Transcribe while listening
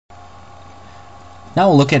Now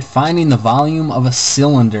we'll look at finding the volume of a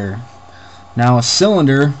cylinder. Now a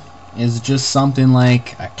cylinder is just something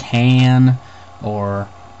like a can or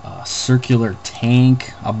a circular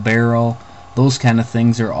tank, a barrel. Those kind of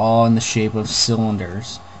things are all in the shape of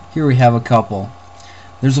cylinders. Here we have a couple.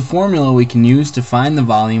 There's a formula we can use to find the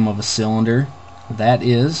volume of a cylinder. That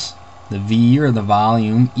is, the V, or the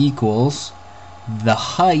volume, equals the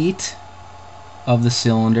height of the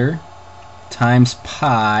cylinder times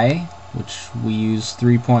pi, which we use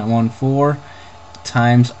 3.14,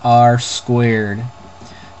 times r squared.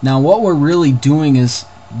 Now what we're really doing is,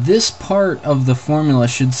 this part of the formula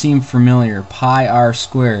should seem familiar, pi r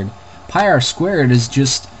squared. Pi r squared is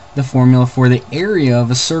just the formula for the area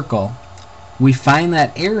of a circle. We find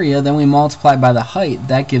that area, then we multiply by the height.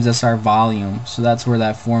 That gives us our volume. So that's where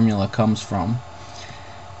that formula comes from.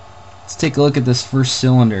 Let's take a look at this first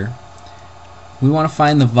cylinder. We want to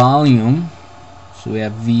find the volume. So we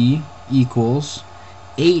have V equals,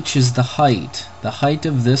 H is the height. The height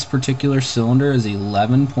of this particular cylinder is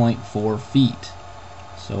 11.4 feet.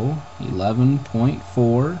 So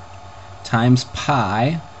 11.4 times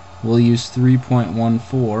pi. We'll use 3.14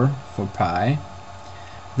 for pi.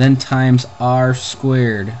 Then times r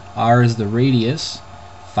squared. R is the radius,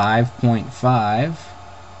 5.5,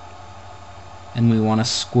 and we want to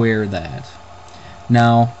square that.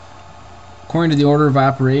 Now, according to the order of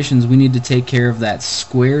operations, we need to take care of that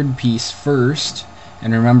squared piece first.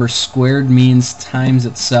 And remember, squared means times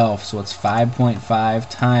itself, so it's 5.5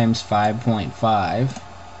 times 5.5,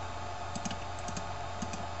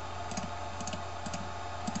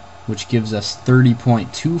 which gives us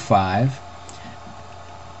 30.25.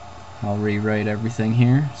 I'll rewrite everything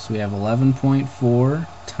here. So we have 11.4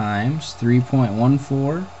 times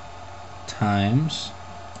 3.14 times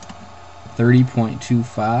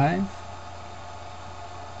 30.25.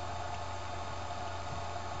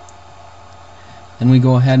 Then we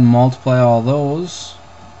go ahead and multiply all those.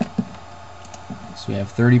 So we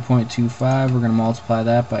have 30.25. We're going to multiply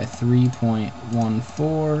that by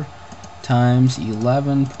 3.14 times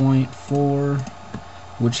 11.4,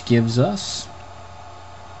 which gives us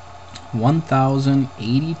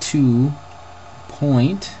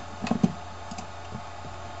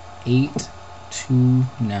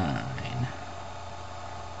 1082.829.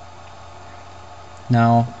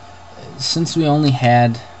 Now, since we only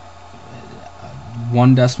had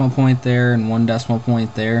one decimal point there and one decimal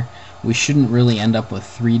point there, we shouldn't really end up with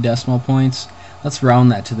 3 decimal points. Let's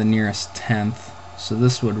round that to the nearest tenth. So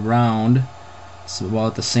this would round, it's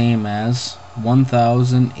about the same as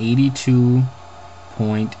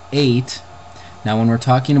 1082.8. Now when we're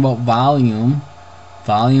talking about volume,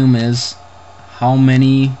 volume is how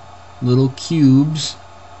many little cubes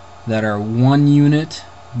that are 1 unit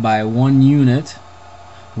by 1 unit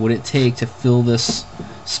would it take to fill this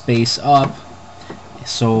space up.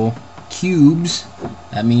 So cubes,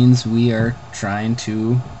 that means we're going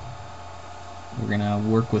to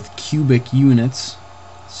work with cubic units,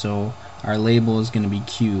 so our label is going to be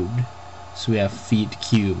cubed. So we have feet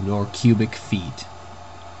cubed, or cubic feet.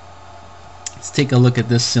 Let's take a look at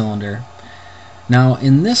this cylinder. Now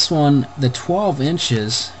in this one, the 12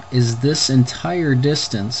 inches is this entire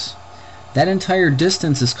distance. That entire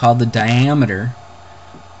distance is called the diameter.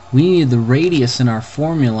 We need the radius in our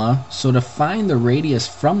formula, so to find the radius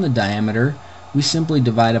from the diameter, we simply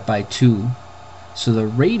divide it by 2. So the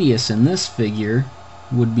radius in this figure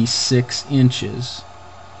would be 6 inches.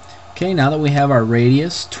 Okay, now that we have our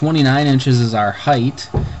radius, 29 inches is our height.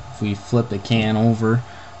 If we flip the can over,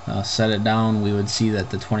 set it down, we would see that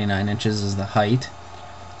the 29 inches is the height.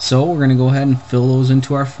 So we're going to go ahead and fill those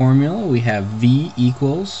into our formula. We have V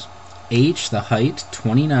equals H, the height,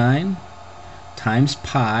 29, times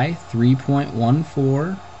pi,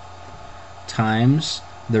 3.14, times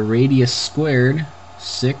the radius squared,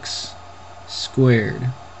 6 squared.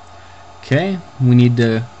 Okay, we need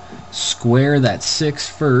to square that 6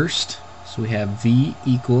 first. So we have V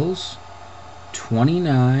equals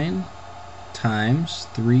 29 times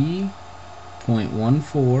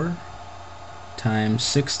 3.14 times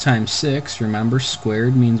 6 times 6. Remember,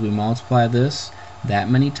 squared means we multiply this that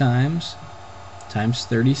many times, times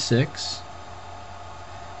 36.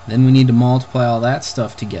 Then we need to multiply all that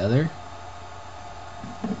stuff together.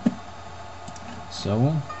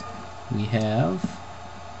 So we have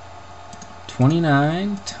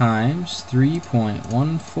 29 times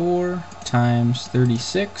 3.14 times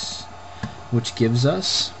 36, which gives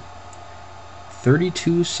us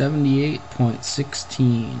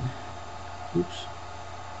 3278.16. Oops.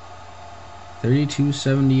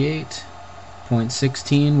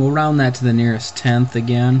 3278.16. We'll round that to the nearest tenth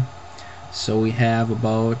again. So we have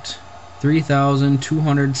about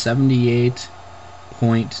 3,278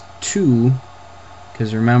 0.2,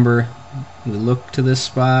 because remember, we look to this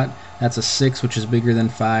spot, that's a 6, which is bigger than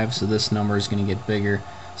 5, so this number is going to get bigger,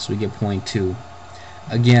 so we get 0.2.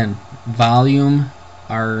 Again, volume,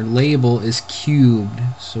 our label is cubed,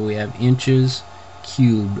 so we have inches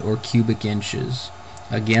cubed, or cubic inches.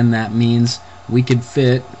 Again, that means we could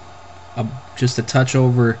fit just a touch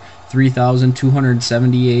over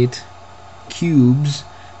 3,278 cubes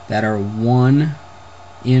that are 1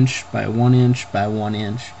 inch by 1 inch by 1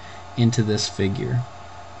 inch into this figure.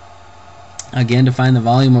 Again, to find the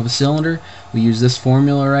volume of a cylinder, we use this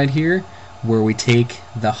formula right here, where we take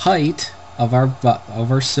the height of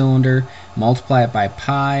our cylinder, multiply it by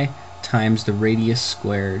pi times the radius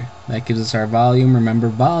squared. That gives us our volume. Remember,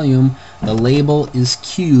 volume, the label is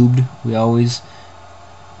cubed. We always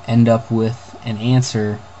end up with an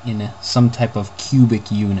answer in some type of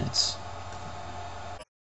cubic units.